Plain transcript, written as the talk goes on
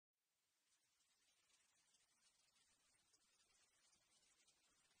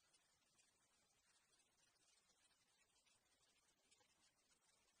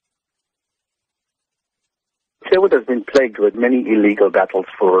Clairwood has been plagued with many illegal battles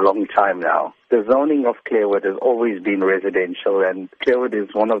for a long time now. The zoning of Clairwood has always been residential, and Clairwood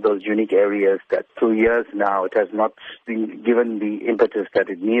is one of those unique areas that through years now it has not been given the impetus that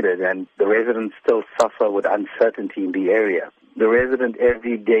it needed, and the residents still suffer with uncertainty in the area. The resident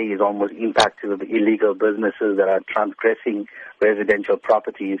every day is almost impacted with illegal businesses that are transgressing residential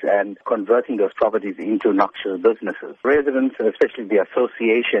properties and converting those properties into noxious businesses. Residents, and especially the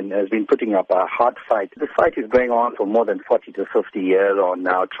association, has been putting up a hard fight. The fight is going on for more than 40 to 50 years on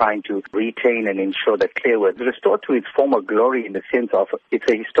now, trying to retain and ensure that Clairwood is restored to its former glory in the sense of it's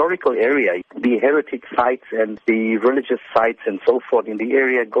a historical area. The heritage sites and the religious sites and so forth in the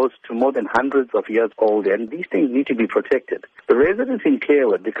area goes to more than hundreds of years old, and these things need to be protected. The residents in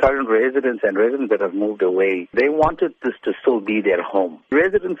Clairwood, the current residents and residents that have moved away, they wanted this to still be their home.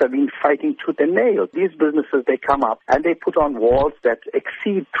 Residents have been fighting tooth and nail. These businesses, they come up and they put on walls that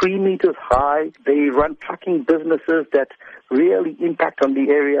exceed 3 meters high. They run trucking businesses that really impact on the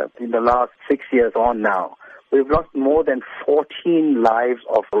area in the last 6 years on now. We've lost more than 14 lives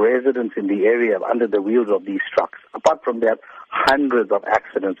of residents in the area under the wheels of these trucks. Apart from that, hundreds of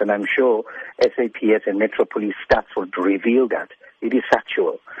accidents, and I'm sure SAPS and Metro Police stats would reveal that. It is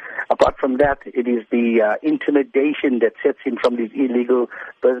factual. Apart from that, it is the intimidation that sets in from these illegal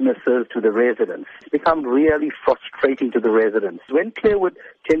businesses to the residents. It's become really frustrating to the residents. When Clairwood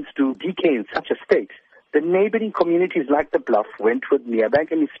tends to decay in such a state, the neighboring communities like the Bluff, Wentworth,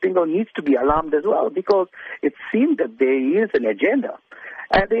 Merebank, and Spingo needs to be alarmed as well, because it seems that there is an agenda.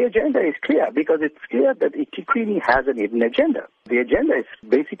 And the agenda is clear, because it's clear that eThekwini has an hidden agenda. The agenda is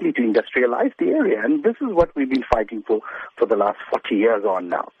basically to industrialize the area, and this is what we've been fighting for the last 40 years on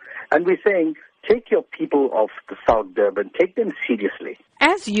now. And we're saying, take your people of the South Durban, take them seriously.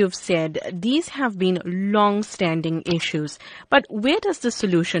 As you've said, these have been long-standing issues. But where does the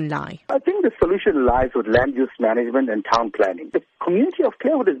solution lie? I think the solution lies with land use management and town planning. The community of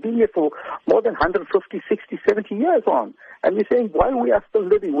Clairwood has been here for more than 150, 60, 70 years on. And we're saying, while we are still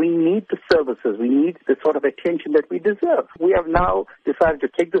living, we need the services, we need the sort of attention that we deserve. We have now decided to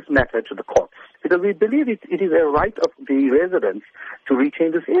take this matter to the courts, because we believe it is a right of the residents to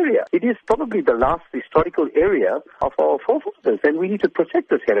retain this area. It is probably the last historical area of our forefathers, and we need to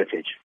protect this heritage.